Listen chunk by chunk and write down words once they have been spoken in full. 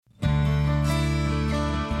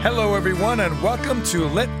Hello, everyone, and welcome to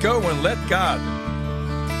Let Go and Let God.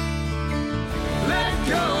 Let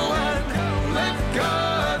go and let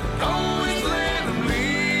God, always let Him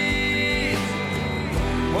lead.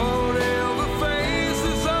 Whatever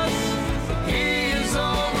faces us, He is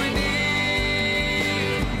all we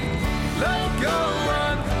need. Let go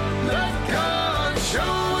and let God show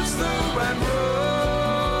us the right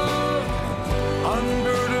road.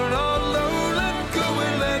 Unburden our load, let go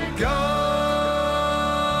and let God.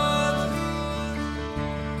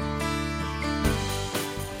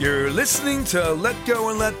 You're listening to Let Go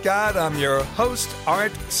and Let God. I'm your host,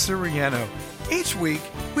 Art Siriano. Each week,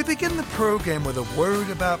 we begin the program with a word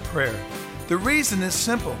about prayer. The reason is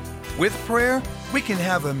simple. With prayer, we can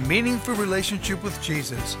have a meaningful relationship with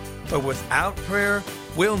Jesus. But without prayer,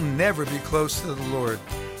 we'll never be close to the Lord.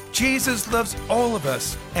 Jesus loves all of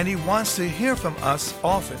us, and He wants to hear from us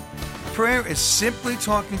often. Prayer is simply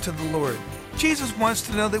talking to the Lord. Jesus wants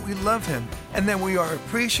to know that we love Him and that we are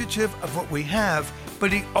appreciative of what we have,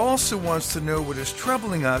 but He also wants to know what is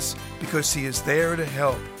troubling us because He is there to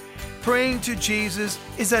help. Praying to Jesus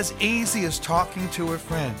is as easy as talking to a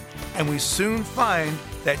friend, and we soon find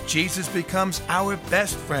that Jesus becomes our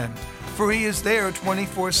best friend, for He is there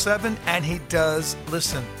 24/7 and He does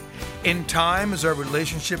listen. In time, as our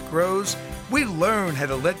relationship grows, we learn how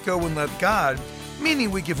to let go and let God, meaning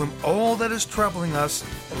we give Him all that is troubling us,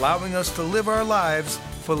 allowing us to live our lives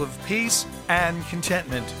full of peace and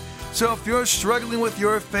contentment. So if you're struggling with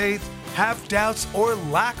your faith, have doubts, or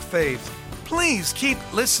lack faith, please keep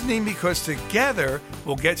listening because together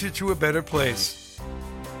we'll get you to a better place.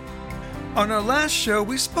 On our last show,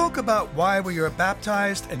 we spoke about why we are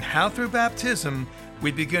baptized and how through baptism we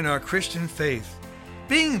begin our Christian faith.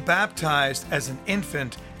 Being baptized as an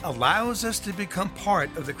infant allows us to become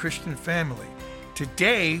part of the Christian family.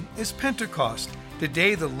 Today is Pentecost, the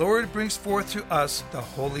day the Lord brings forth to us the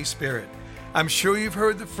Holy Spirit. I'm sure you've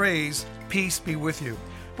heard the phrase, peace be with you,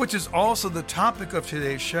 which is also the topic of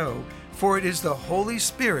today's show, for it is the Holy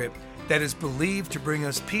Spirit that is believed to bring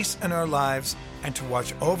us peace in our lives and to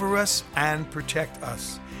watch over us and protect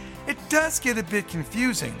us. It does get a bit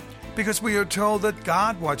confusing because we are told that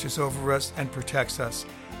God watches over us and protects us,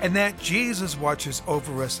 and that Jesus watches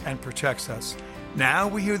over us and protects us. Now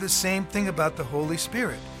we hear the same thing about the Holy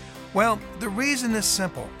Spirit. Well, the reason is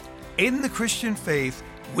simple. In the Christian faith,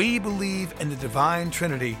 we believe in the divine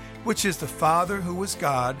Trinity, which is the Father who is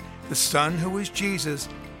God, the Son who is Jesus,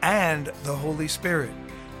 and the Holy Spirit.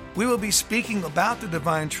 We will be speaking about the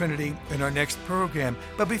divine Trinity in our next program,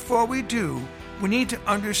 but before we do, we need to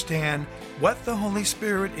understand what the Holy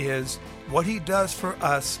Spirit is, what He does for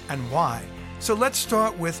us, and why. So let's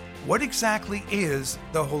start with what exactly is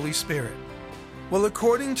the Holy Spirit. Well,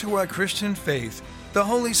 according to our Christian faith, the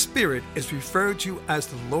Holy Spirit is referred to as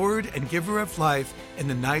the Lord and giver of life in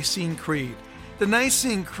the Nicene Creed. The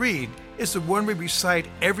Nicene Creed is the one we recite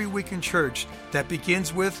every week in church that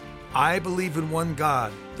begins with, I believe in one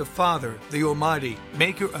God, the Father, the Almighty,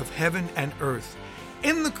 maker of heaven and earth.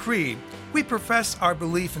 In the Creed, we profess our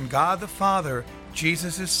belief in God the Father,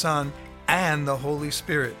 Jesus His Son, and the Holy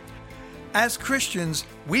Spirit. As Christians,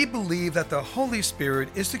 we believe that the Holy Spirit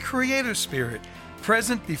is the Creator Spirit,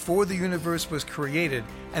 present before the universe was created,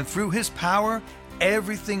 and through His power,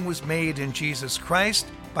 everything was made in Jesus Christ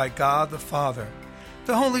by God the Father.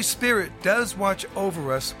 The Holy Spirit does watch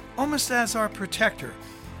over us almost as our protector.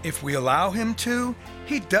 If we allow Him to,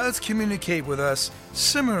 He does communicate with us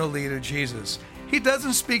similarly to Jesus. He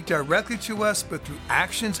doesn't speak directly to us, but through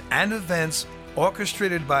actions and events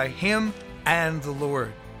orchestrated by Him and the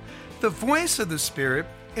Lord. The voice of the Spirit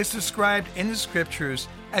is described in the Scriptures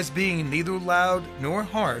as being neither loud nor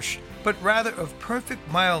harsh, but rather of perfect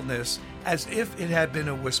mildness, as if it had been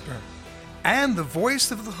a whisper. And the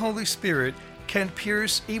voice of the Holy Spirit can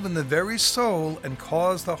pierce even the very soul and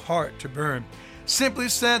cause the heart to burn. Simply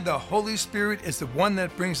said, the Holy Spirit is the one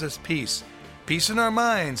that brings us peace. Peace in our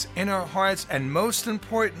minds, in our hearts, and most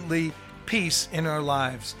importantly, peace in our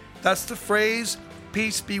lives. Thus the phrase,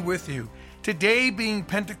 peace be with you. Today being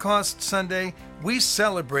Pentecost Sunday, we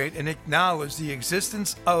celebrate and acknowledge the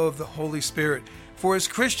existence of the Holy Spirit. For as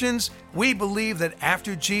Christians, we believe that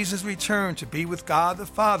after Jesus returned to be with God the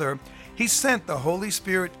Father, He sent the Holy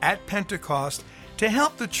Spirit at Pentecost to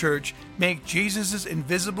help the church make Jesus'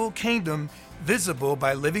 invisible kingdom visible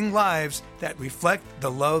by living lives that reflect the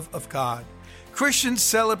love of God. Christians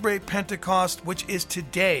celebrate Pentecost, which is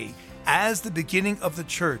today, as the beginning of the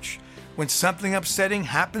church. When something upsetting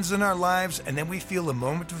happens in our lives and then we feel a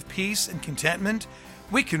moment of peace and contentment,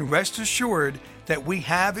 we can rest assured that we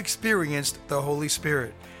have experienced the Holy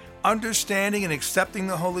Spirit. Understanding and accepting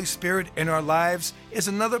the Holy Spirit in our lives is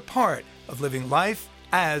another part of living life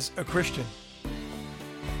as a Christian.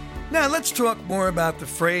 Now let's talk more about the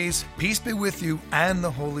phrase, peace be with you and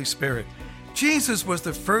the Holy Spirit. Jesus was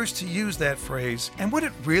the first to use that phrase, and what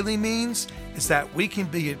it really means is that we can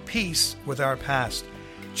be at peace with our past.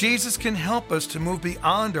 Jesus can help us to move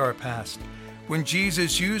beyond our past. When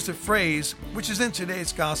Jesus used the phrase, which is in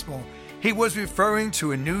today's gospel, he was referring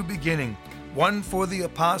to a new beginning, one for the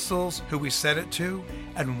apostles who he said it to,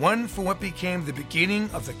 and one for what became the beginning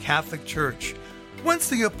of the Catholic Church. Once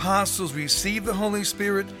the apostles received the Holy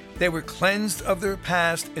Spirit, they were cleansed of their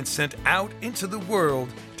past and sent out into the world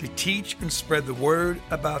to teach and spread the word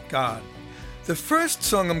about God. The first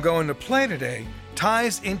song I'm going to play today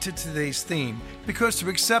ties into today's theme because to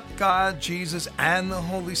accept God, Jesus, and the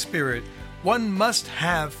Holy Spirit, one must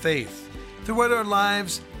have faith. Throughout our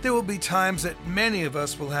lives, there will be times that many of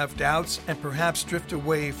us will have doubts and perhaps drift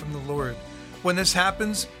away from the Lord. When this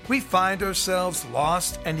happens, we find ourselves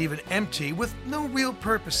lost and even empty with no real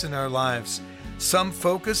purpose in our lives. Some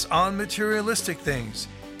focus on materialistic things,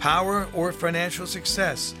 power or financial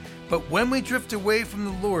success. But when we drift away from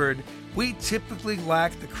the Lord, we typically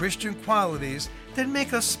lack the Christian qualities that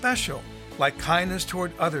make us special, like kindness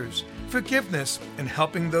toward others, forgiveness, and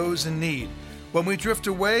helping those in need. When we drift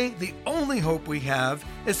away, the only hope we have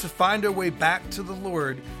is to find our way back to the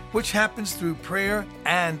Lord, which happens through prayer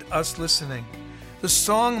and us listening. The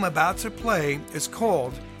song I'm about to play is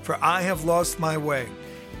called For I Have Lost My Way.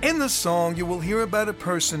 In the song, you will hear about a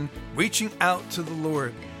person reaching out to the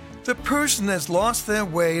Lord. The person has lost their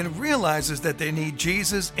way and realizes that they need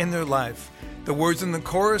Jesus in their life. The words in the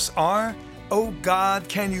chorus are, "Oh God,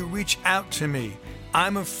 can you reach out to me?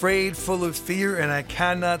 I'm afraid, full of fear, and I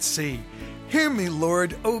cannot see. Hear me,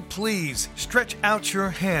 Lord, oh please, stretch out your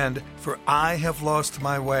hand, for I have lost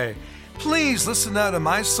my way." Please listen now to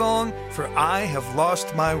my song, For I Have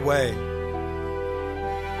Lost My Way.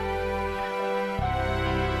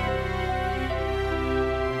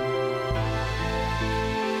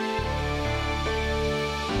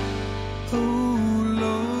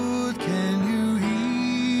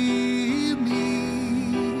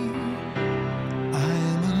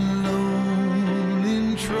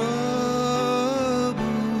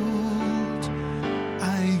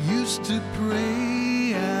 To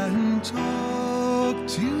pray and talk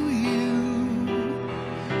to you,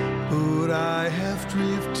 but I have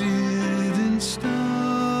drifted and stumbled,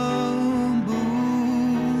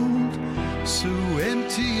 so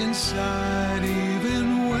empty inside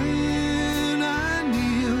even when I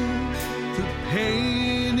kneel. The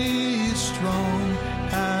pain is strong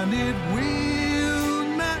and it will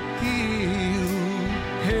not heal.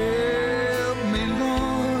 Help me,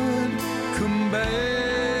 Lord, come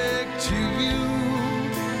back to you.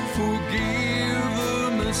 Forgive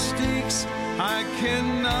the mistakes I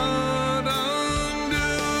cannot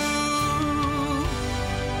undo.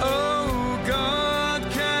 Oh God,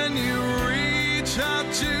 can you reach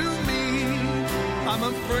out to me? I'm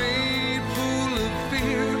afraid, full of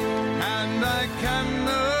fear, and I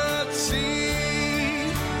cannot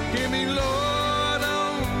see. Hear me, Lord,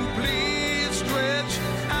 oh please stretch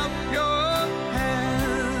out your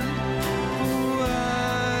hand. Oh,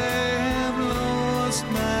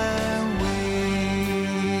 my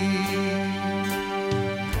way.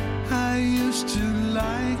 I used to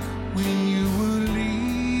like when you were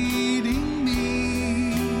leading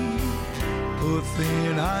me, but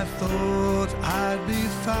then I thought I'd be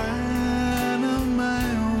fine on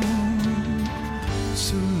my own.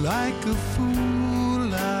 So like a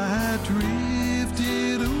fool I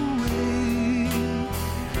drifted away.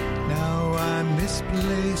 Now I'm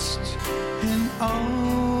misplaced and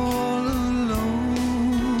all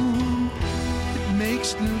alone.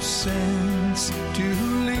 Makes no sense to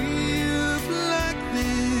live like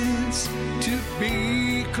this. To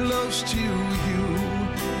be close to you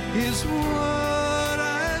is what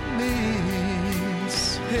I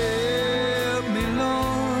miss. Help me,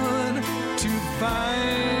 Lord, to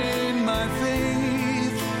find my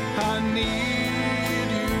faith. I need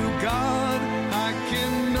you, God. I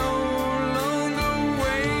can no longer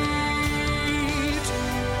wait.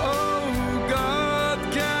 Oh God,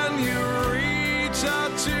 can you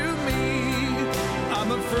out to me?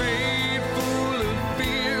 I'm afraid, full of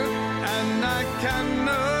fear, and I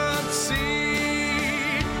cannot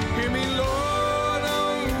see. Hear me, Lord,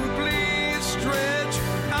 oh please stretch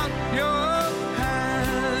out your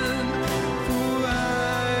hand, for I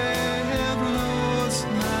have lost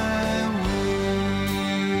my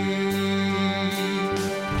way.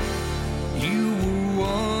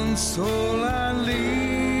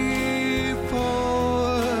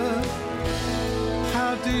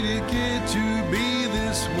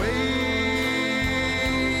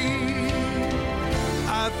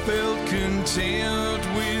 content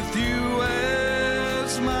with you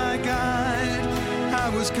as my guide. I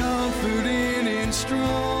was confident and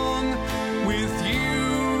strong with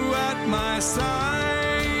you at my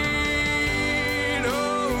side.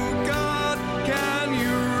 Oh God, can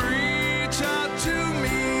you reach out to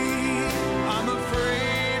me? I'm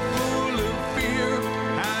afraid, full of fear,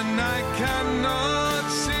 and I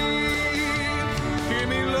cannot see. Hear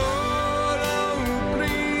me, Lord, oh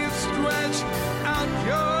please stretch out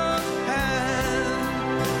your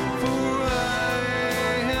hand, for I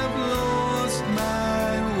have lost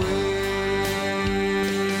my way.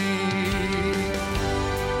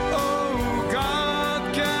 Oh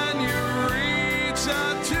God, can you reach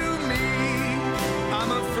out to me?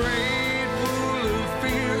 I'm afraid, full of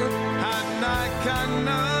fear, and I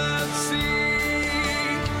cannot see.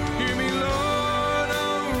 Hear me, Lord,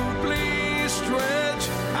 oh please stretch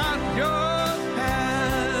out your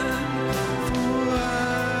hand, for I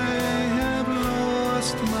have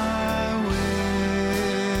lost my way.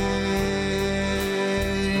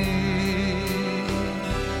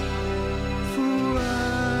 For I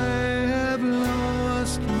have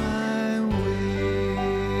lost my way.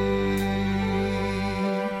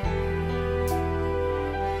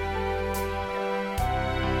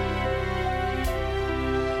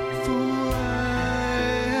 For I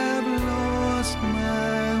have lost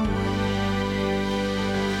my way.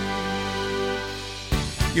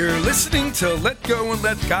 You're listening to Let Go and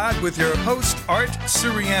Let God with your host, Art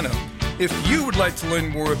Siriano. If you would like to learn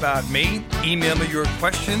more about me, email me your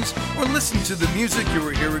questions, or listen to the music you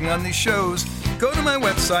are hearing on these shows, go to my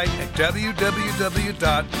website at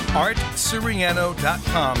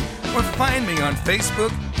www.artsiriano.com or find me on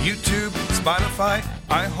Facebook, YouTube, Spotify,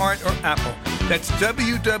 iHeart, or Apple. That's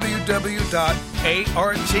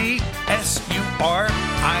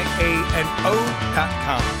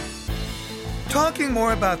www.artsuriano.com. Talking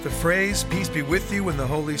more about the phrase, peace be with you, and the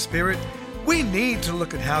Holy Spirit, we need to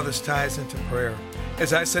look at how this ties into prayer.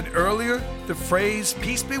 As I said earlier, the phrase,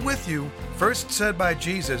 peace be with you, first said by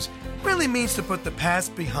Jesus, really means to put the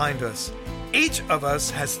past behind us. Each of us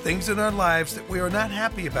has things in our lives that we are not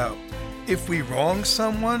happy about. If we wrong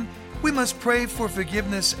someone, we must pray for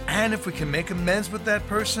forgiveness, and if we can make amends with that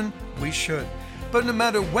person, we should. But no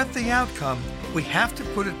matter what the outcome, we have to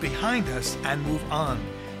put it behind us and move on.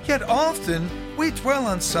 Yet often, we dwell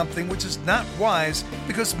on something which is not wise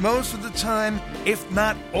because most of the time, if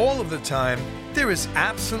not all of the time, there is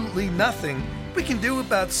absolutely nothing we can do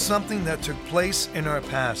about something that took place in our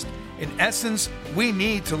past. In essence, we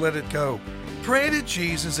need to let it go. Pray to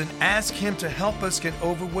Jesus and ask Him to help us get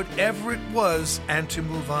over whatever it was and to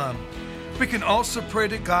move on. We can also pray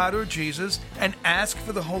to God or Jesus and ask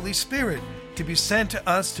for the Holy Spirit to be sent to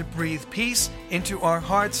us to breathe peace into our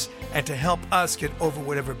hearts and to help us get over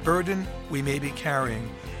whatever burden we may be carrying.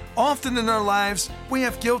 Often in our lives, we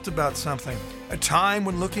have guilt about something, a time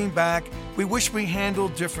when looking back, we wish we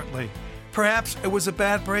handled differently. Perhaps it was a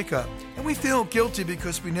bad breakup, and we feel guilty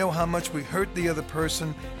because we know how much we hurt the other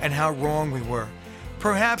person and how wrong we were.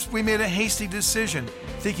 Perhaps we made a hasty decision,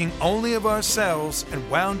 thinking only of ourselves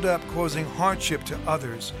and wound up causing hardship to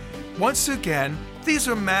others. Once again, these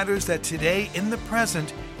are matters that today, in the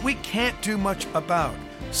present, we can't do much about.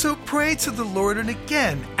 So pray to the Lord and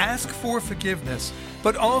again ask for forgiveness,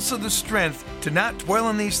 but also the strength to not dwell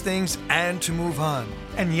on these things and to move on.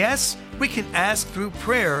 And yes, we can ask through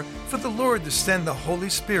prayer for the Lord to send the Holy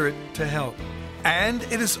Spirit to help. And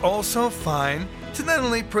it is also fine to not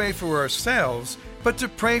only pray for ourselves, but to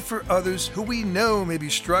pray for others who we know may be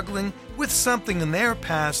struggling with something in their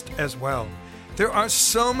past as well. There are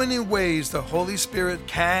so many ways the Holy Spirit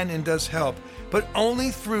can and does help, but only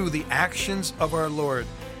through the actions of our Lord.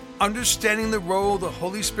 Understanding the role the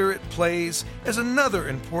Holy Spirit plays is another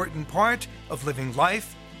important part of living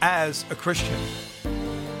life as a Christian.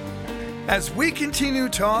 As we continue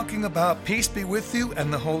talking about peace be with you and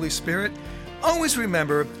the Holy Spirit, always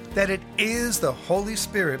remember that it is the Holy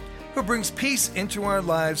Spirit who brings peace into our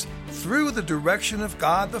lives through the direction of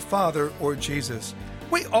God the Father or Jesus.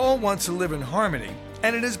 We all want to live in harmony,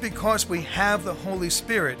 and it is because we have the Holy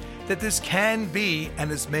Spirit that this can be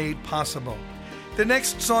and is made possible. The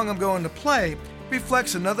next song I'm going to play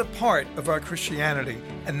reflects another part of our Christianity,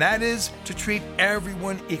 and that is to treat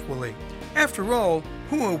everyone equally. After all,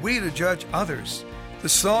 who are we to judge others? The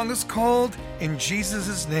song is called In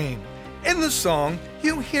Jesus' Name. In the song,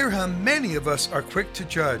 you hear how many of us are quick to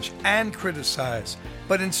judge and criticize,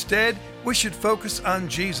 but instead we should focus on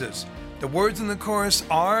Jesus. The words in the chorus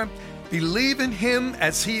are, "Believe in Him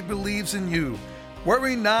as He believes in you.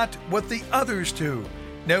 Worry not what the others do.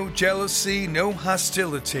 No jealousy, no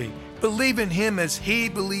hostility. Believe in Him as He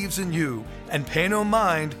believes in you, and pay no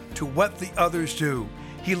mind to what the others do.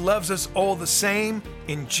 He loves us all the same,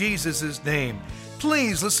 in Jesus' name.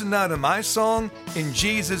 Please listen now to my song, In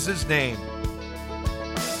Jesus' Name.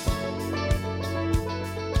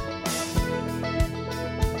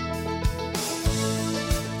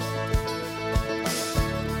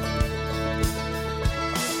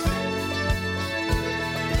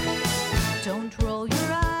 Don't roll your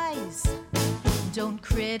eyes, don't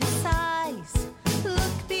criticize,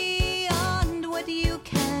 look beyond what you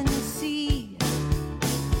can see.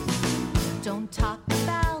 Don't talk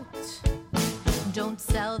about, don't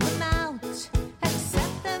sell them out,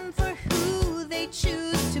 accept them for who they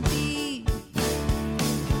choose to be.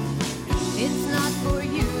 It's not for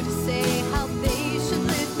you to say how they should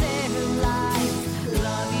live their lives.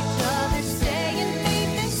 Love each other, stay in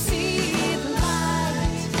faith and see the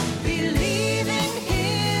light. Believe in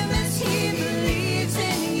Him as He believes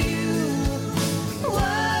in you.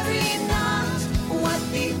 Worry not what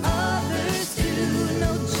the others do.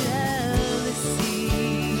 No jealousy,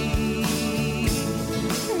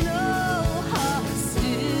 no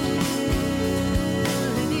hostility.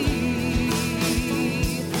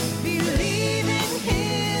 Believe in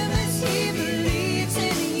Him as He believes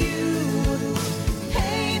in you.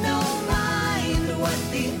 Pay no mind what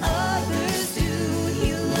the others do.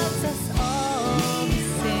 He loves us all the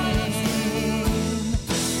same.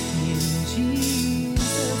 In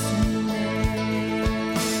Jesus'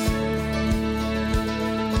 name.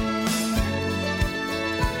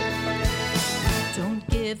 Don't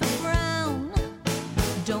give a frown,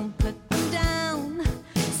 don't put them down,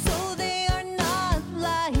 so they are not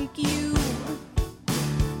like you.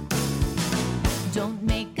 Don't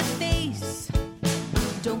make a face,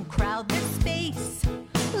 don't crowd their space,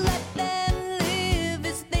 let them live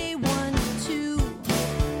as they want to.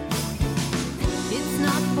 It's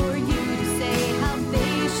not for you to say how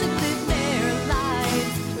they should live their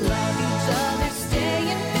lives. Love each other, stay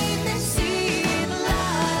in faith and see the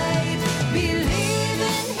light. Believe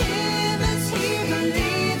in Him as He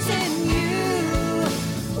believes in you.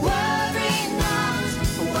 Worry not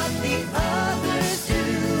what the others do.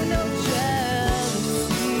 No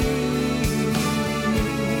jealousy,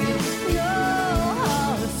 no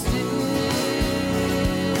hostility.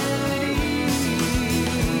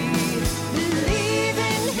 Believe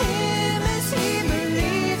in Him as He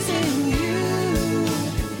believes in you.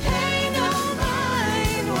 Pay no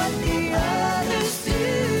mind what the others do.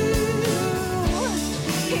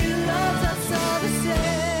 He loves us all the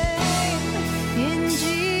same. In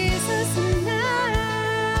Jesus' name.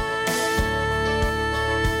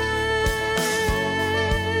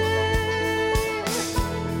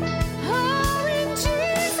 Oh, in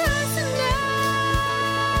Jesus' name.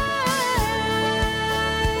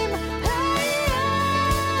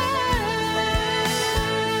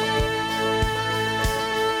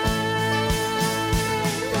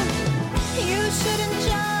 You shouldn't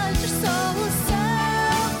judge your soul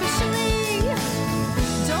selfishly.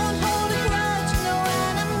 Don't hold a grudge, no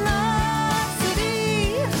animosity.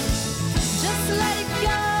 Just let it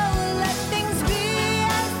go, let things be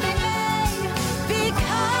as they may. Be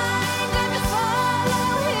kind and follow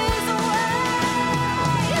His way.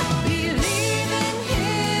 Believe in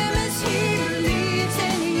Him as He believes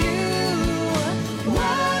in you.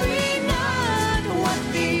 Worry not what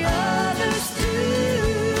the others do.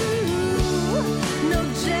 No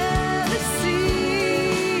jealousy,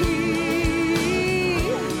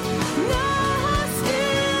 no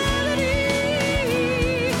hostility.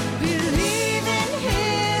 Believe in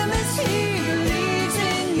Him as He believes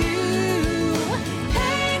in you.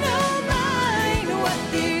 Pay no mind what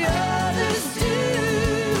the others do.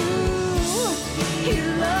 He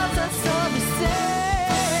loves us all the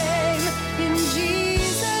same. In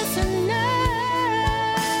Jesus' name.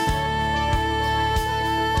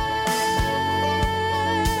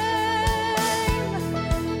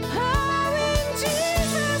 Oh, in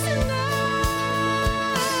Jesus' name.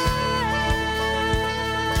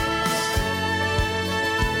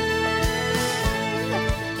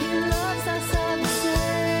 He loves us all the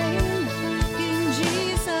same. In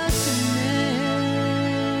Jesus' name.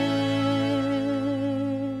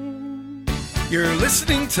 You're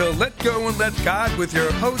listening to Let Go and Let God with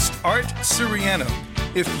your host, Art Siriano.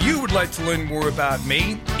 If you would like to learn more about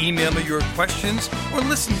me, email me your questions, or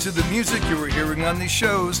listen to the music you were hearing on these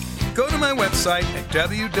shows, go to my website at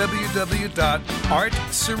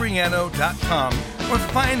www.artsiriano.com or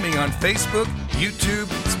find me on Facebook, YouTube,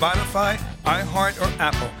 Spotify, iHeart, or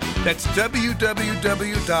Apple. That's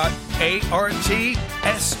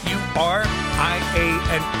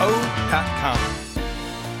www.artsuriano.com.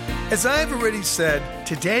 As I've already said,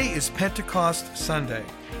 today is Pentecost Sunday.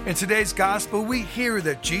 In today's gospel, we hear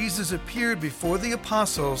that Jesus appeared before the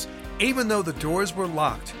apostles even though the doors were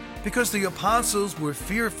locked, because the apostles were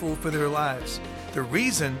fearful for their lives. The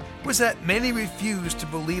reason was that many refused to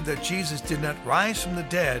believe that Jesus did not rise from the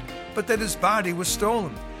dead, but that his body was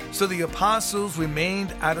stolen. So the apostles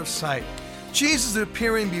remained out of sight. Jesus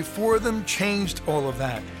appearing before them changed all of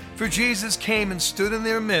that. For Jesus came and stood in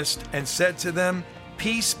their midst and said to them,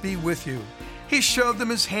 "Peace be with you." He showed them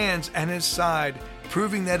his hands and his side,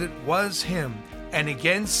 proving that it was him, and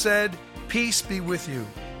again said, "Peace be with you."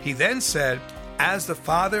 He then said, "As the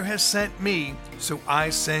Father has sent me, so I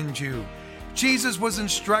send you." Jesus was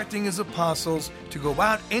instructing his apostles to go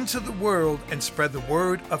out into the world and spread the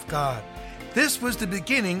word of God. This was the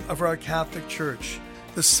beginning of our Catholic Church.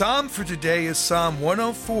 The psalm for today is Psalm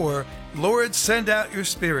 104, "Lord, send out your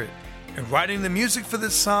Spirit." In writing the music for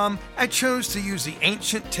this psalm, I chose to use the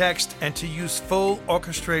ancient text and to use full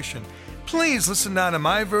orchestration. Please listen now to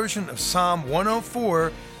my version of Psalm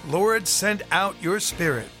 104, "Lord, send out your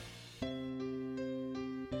Spirit."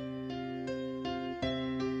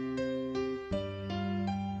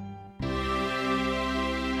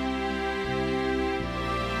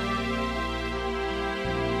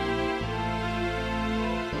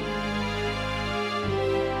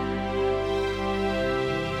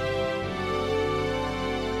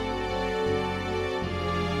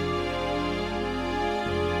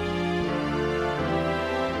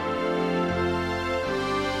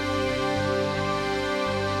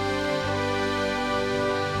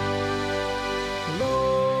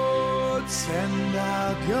 Send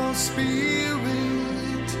out your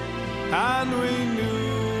Spirit and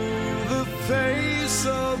renew the face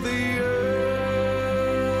of the earth.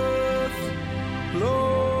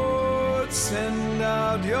 Lord, send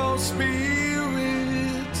out your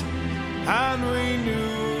Spirit and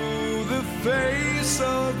renew the face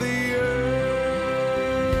of the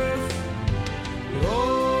earth.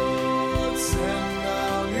 Lord, send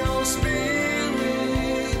out your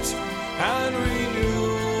Spirit and renew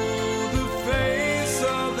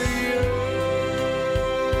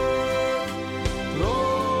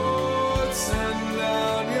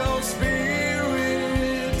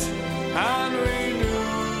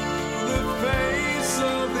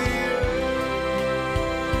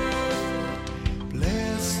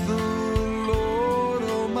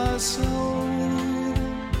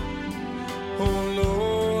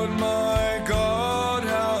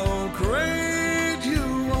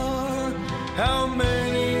how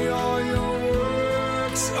many are your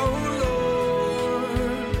works, O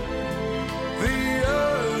Lord? The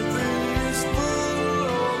earth is full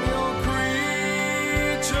of your creatures.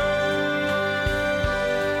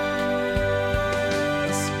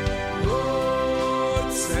 Lord,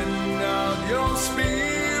 send out your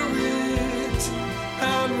Spirit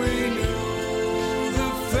and renew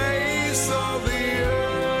the face of the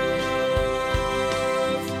earth.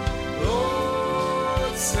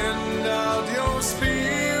 Lord, send out your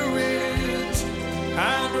Spirit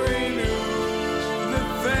and renew the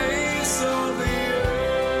face of the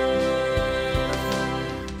earth.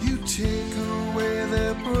 You take away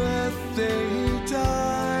their breath, they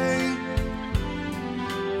die,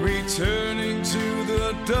 returning to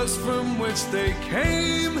the dust from which they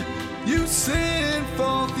came. You send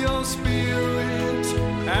forth your Spirit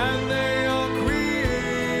and they are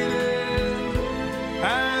created,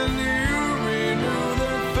 and you renew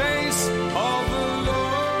the face of the Lord.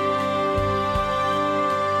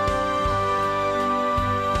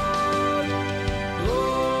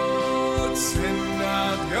 Lord, send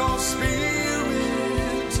out your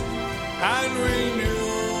Spirit and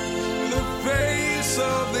renew the face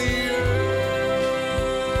of the earth.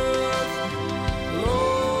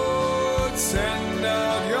 Lord, send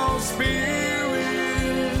out your Spirit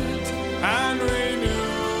and renew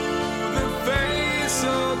the face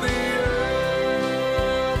of the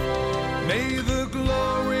earth. May the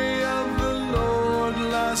glory of the Lord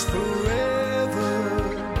last forever.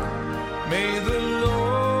 May the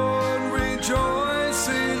Lord rejoice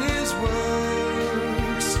in his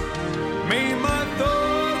works. May my thoughts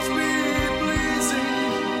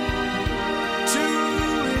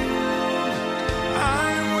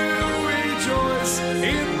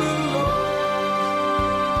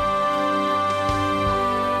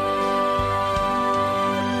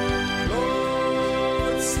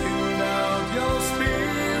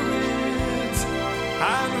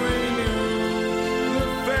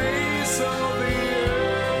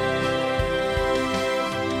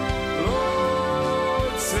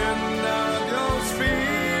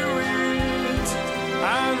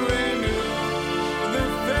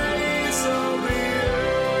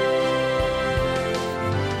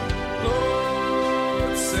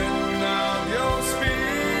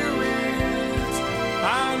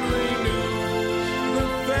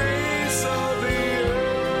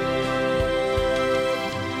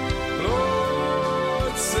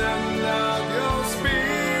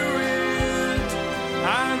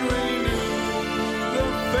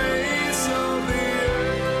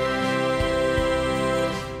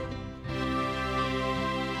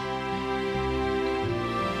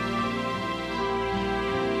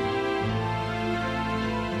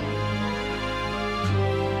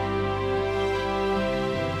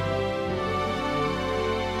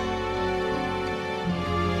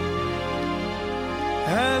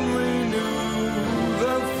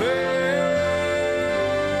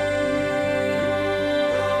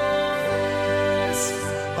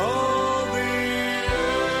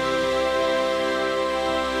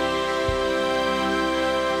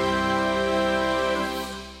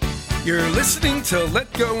You're listening to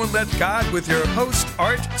Let Go and Let God with your host,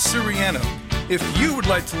 Art Siriano. If you would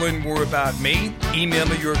like to learn more about me, email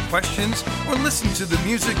me your questions, or listen to the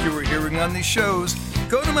music you are hearing on these shows,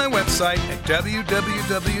 go to my website at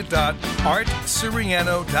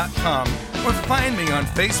www.artsiriano.com or find me on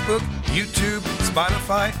Facebook, YouTube,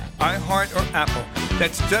 Spotify, iHeart, or Apple.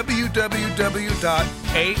 That's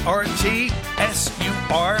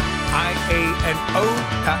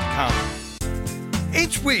www.artsuriano.com.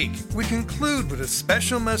 Each week, we conclude with a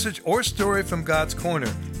special message or story from God's Corner.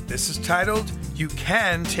 This is titled, You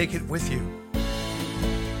Can Take It With You.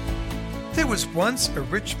 There was once a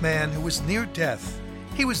rich man who was near death.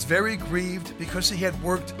 He was very grieved because he had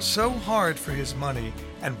worked so hard for his money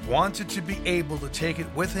and wanted to be able to take it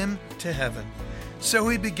with him to heaven. So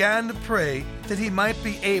he began to pray that he might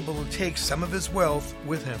be able to take some of his wealth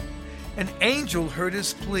with him. An angel heard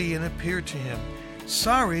his plea and appeared to him.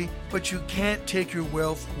 Sorry, but you can't take your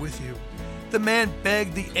wealth with you. The man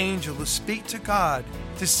begged the angel to speak to God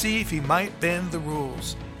to see if he might bend the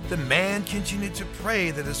rules. The man continued to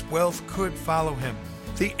pray that his wealth could follow him.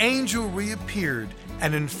 The angel reappeared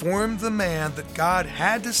and informed the man that God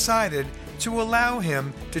had decided to allow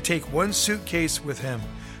him to take one suitcase with him.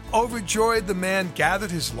 Overjoyed, the man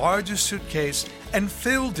gathered his largest suitcase and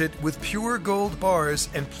filled it with pure gold bars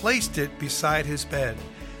and placed it beside his bed.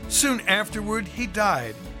 Soon afterward, he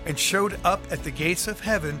died and showed up at the gates of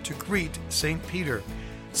heaven to greet St. Peter.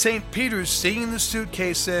 St. Peter, seeing the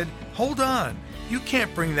suitcase, said, "Hold on, you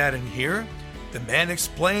can't bring that in here." The man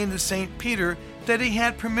explained to St. Peter that he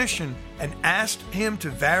had permission and asked him to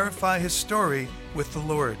verify his story with the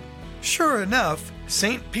Lord. Sure enough,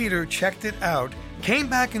 St. Peter checked it out, came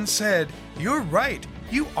back and said, "You're right,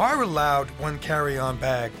 you are allowed one carry-on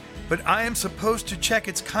bag, but I am supposed to check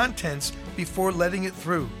its contents before letting it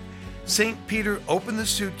through." St. Peter opened the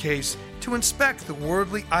suitcase to inspect the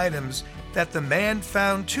worldly items that the man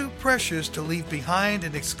found too precious to leave behind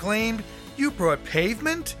and exclaimed, "You brought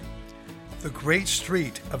pavement?" The great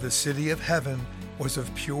street of the city of heaven was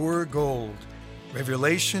of pure gold.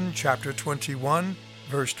 Revelation chapter 21,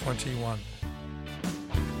 verse 21.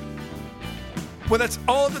 Well, that's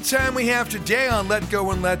all the time we have today on Let Go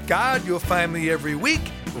and Let God. You'll find me every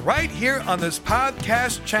week right here on this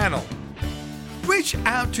podcast channel. Reach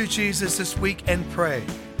out to Jesus this week and pray.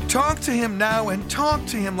 Talk to him now and talk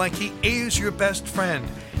to him like he is your best friend.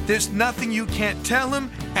 There's nothing you can't tell him,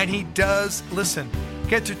 and he does listen.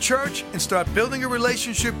 Get to church and start building a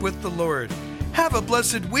relationship with the Lord. Have a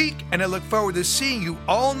blessed week, and I look forward to seeing you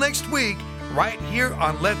all next week right here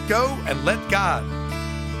on Let Go and Let God.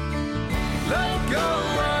 Let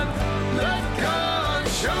go.